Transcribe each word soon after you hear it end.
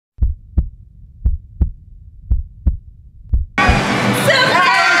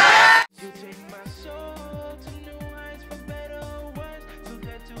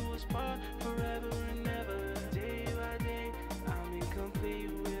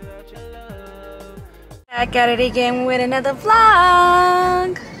Back at it again with another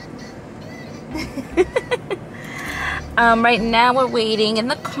vlog. Right now we're waiting in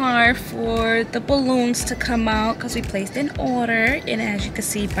the car for the balloons to come out because we placed an order, and as you can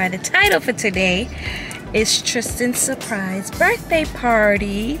see by the title for today, it's Tristan's surprise birthday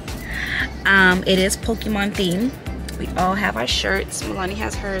party. It is Pokemon themed. We all have our shirts. Melanie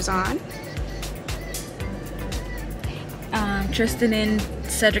has hers on. Tristan and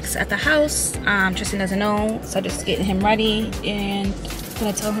Cedric's at the house. Tristan doesn't know. Cedric's getting him ready, and I'm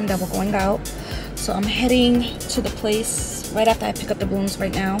gonna tell him that we're going out. So I'm heading to the place right after I pick up the balloons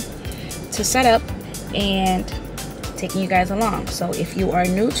right now to set up and taking you guys along. So if you are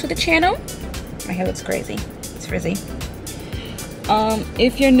new to the channel, my hair looks crazy. It's frizzy.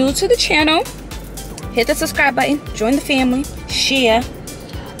 If you're new to the channel, hit the subscribe button, join the family, share.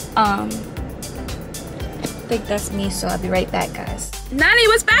 I think that's me, so I'll be right back, guys. Nani,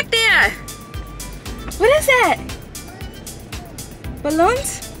 what's back there? What is that?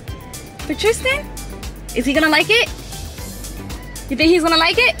 Balloons? For Tristan? Is he gonna like it? You think he's gonna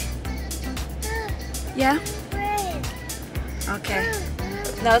like it? Yeah? Okay.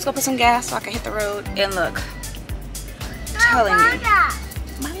 Now let's go put some gas so I can hit the road and look. I'm telling you.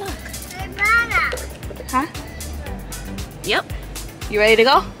 My luck. Huh? Yep. You ready to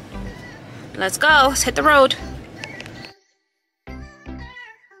go? Let's go. Let's hit the road.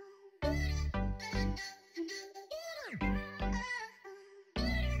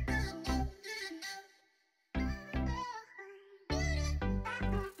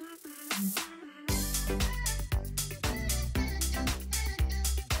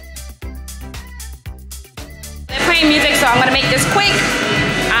 They're playing music, so I'm gonna make this quick.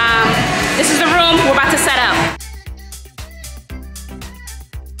 This is the room we're about to set up.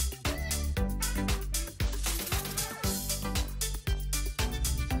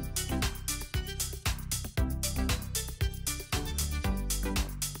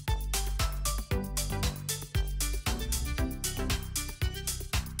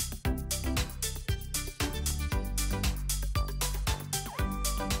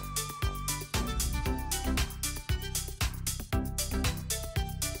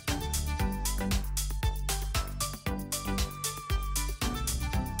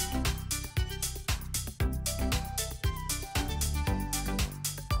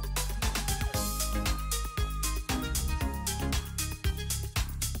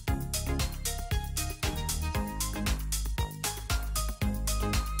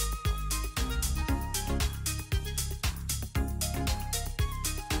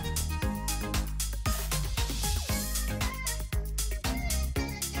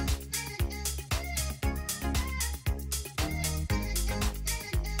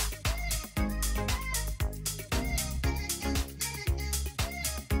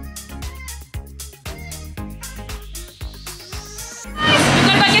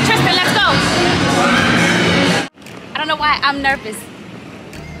 I don't know why I'm nervous.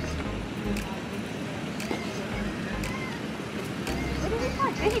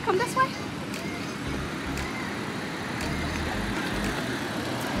 Did he come this way?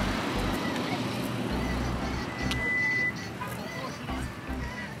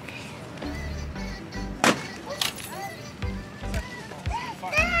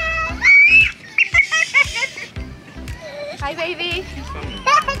 Hi, baby.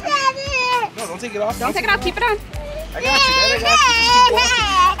 No, don't take it off. Don't take it off. Keep it on. I got you, Dad. I got you. Just keep walking.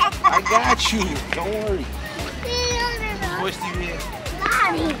 I got you. Don't worry. What voice do you hear?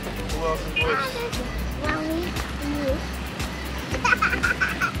 Mommy. Who else's voice? Mommy.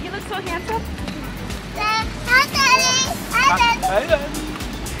 You look so handsome. Hi, Daddy. Hi, Daddy. Hey, Daddy.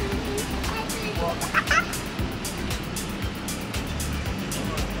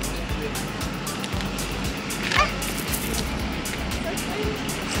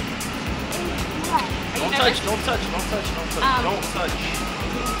 Don't touch, don't touch, don't touch, don't touch, don't touch.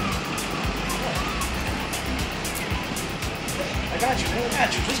 I got you, man, I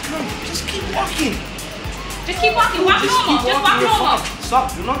got you. Just come, just keep walking. Just keep walking, walk normal. Just walk normal.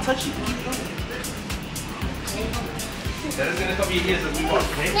 Stop, do not touch it. Keep going. That is gonna cover your ears as we walk,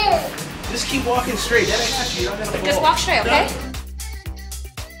 okay? Just keep walking straight. That I got you. You're not gonna fall. Just walk straight, okay?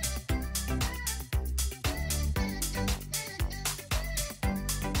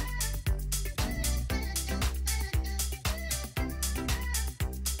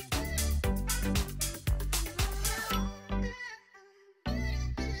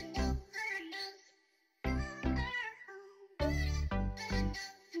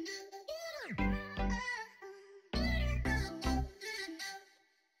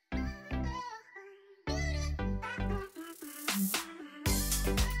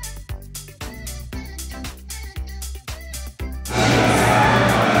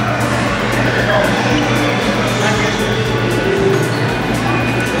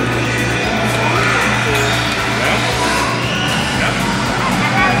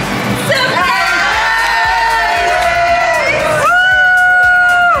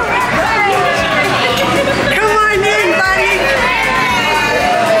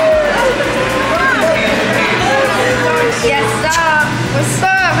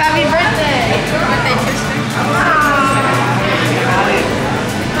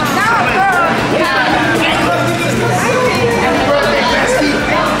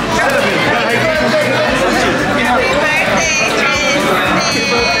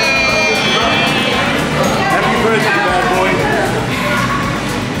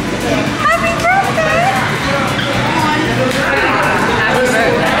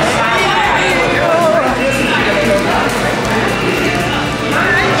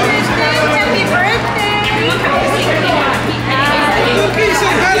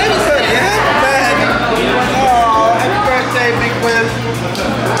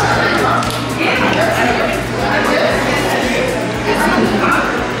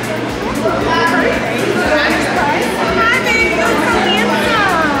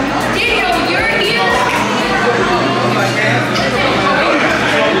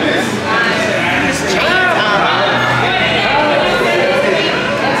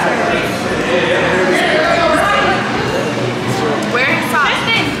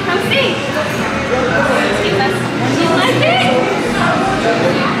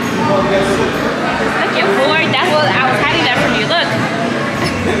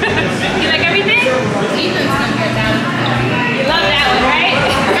 You love that one, right?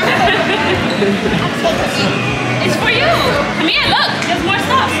 It's for you. Come here, look. There's more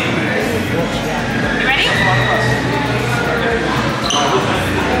stuff. You ready?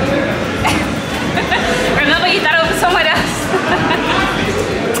 Remember, you thought it was someone else.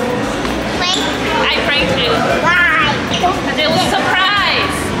 Wait. I pranked you. Why? Because it was a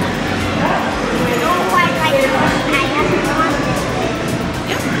surprise.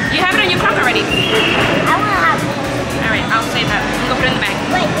 You have it in your trunk already. I want to have it. Alright, I'll save that. Go put it in the bag.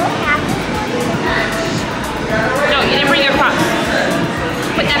 Wait, what happened? No, you didn't bring your props.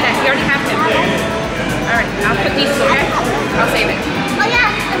 Put that back. You already have them. Alright, I'll put these, okay? I'll save it. Oh yeah,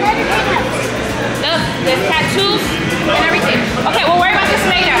 another pickup. Look, there's tattoos and everything. Okay, we'll worry about this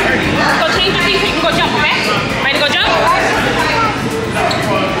later. Go change your things so you can go jump, okay? Ready to go jump?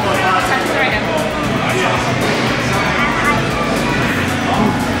 Right now.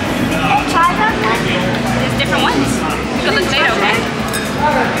 There's different ones. You can look later, okay?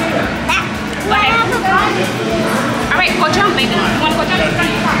 Go ahead. Alright, go jump, baby. You want to go jump?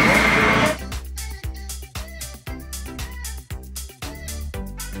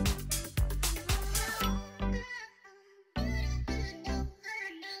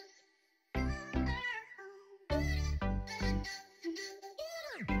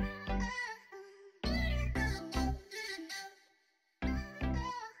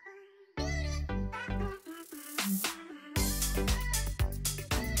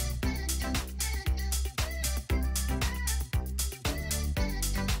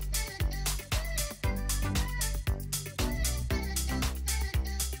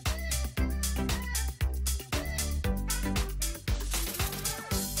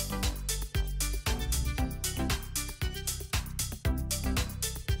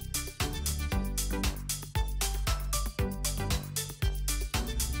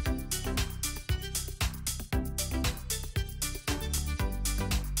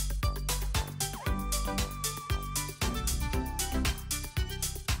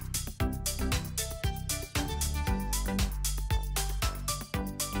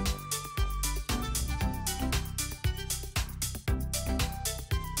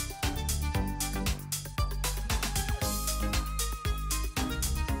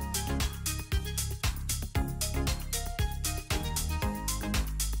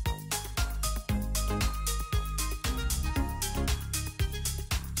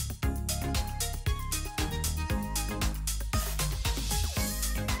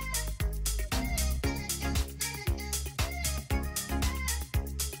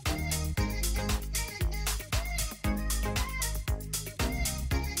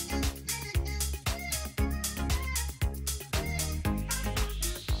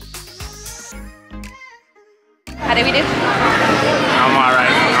 How did we do? I'm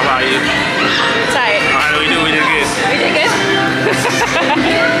alright. How about you? Tired. How did we do? We did good. We did good?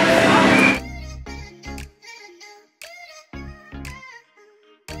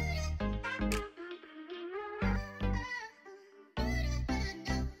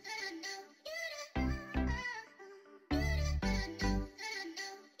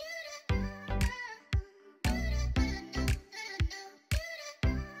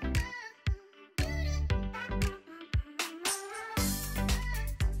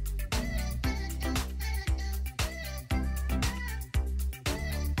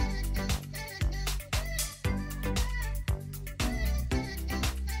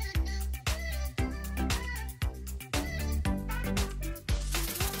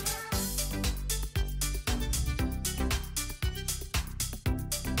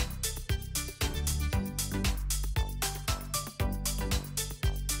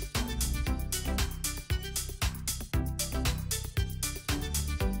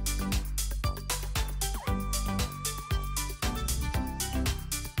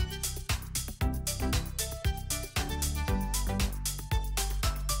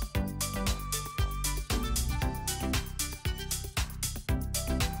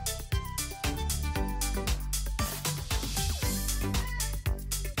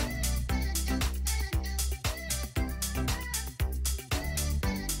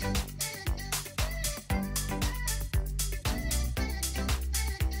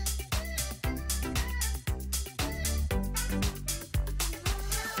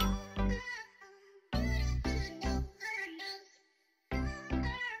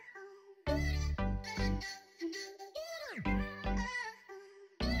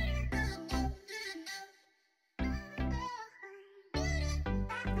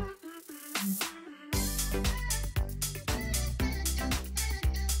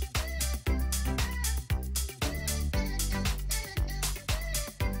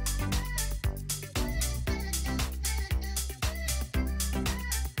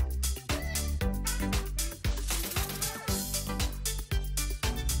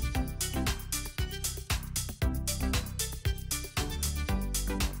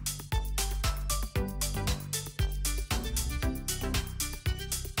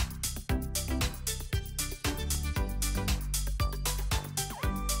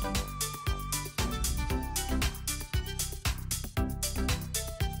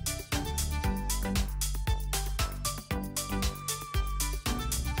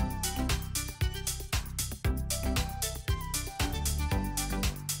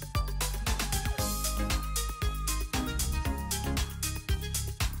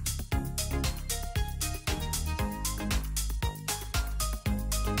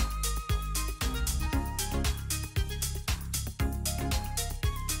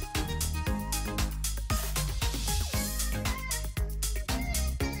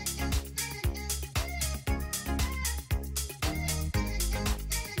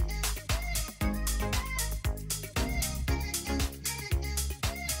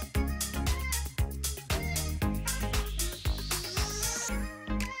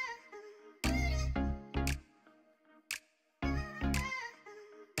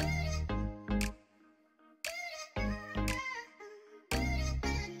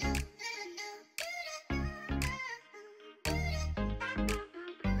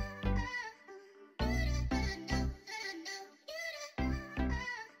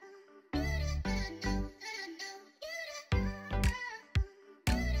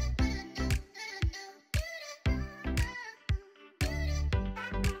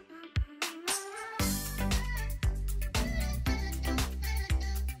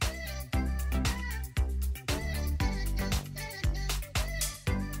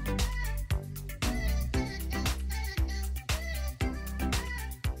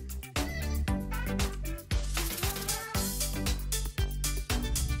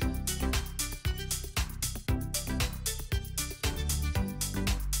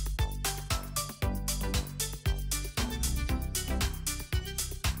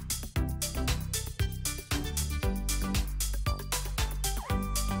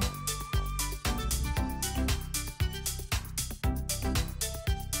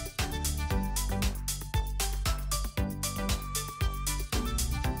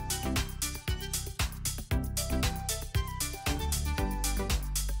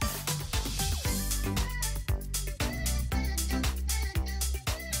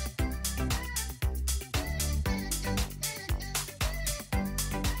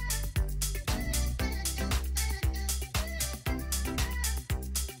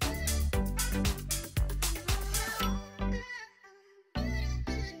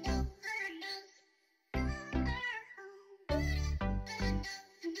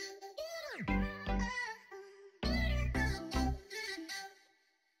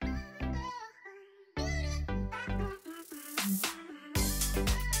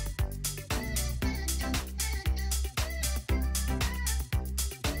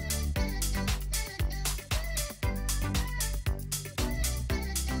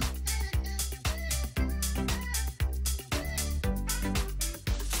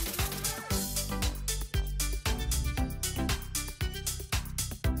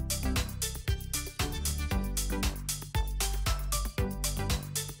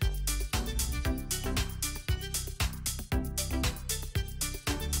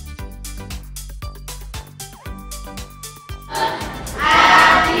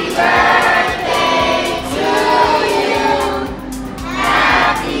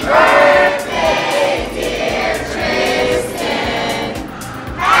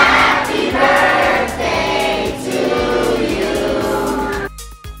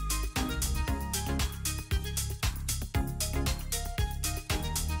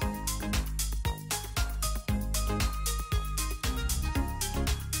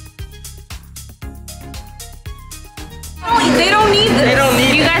 They don't need this. They don't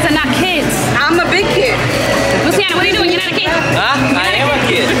need You guys are not kids. I'm a big kid. Luciana, what are you doing? You're not a kid. Huh? I am a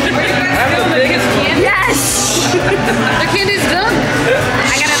kid. I'm the biggest one. Yes. The kid is done.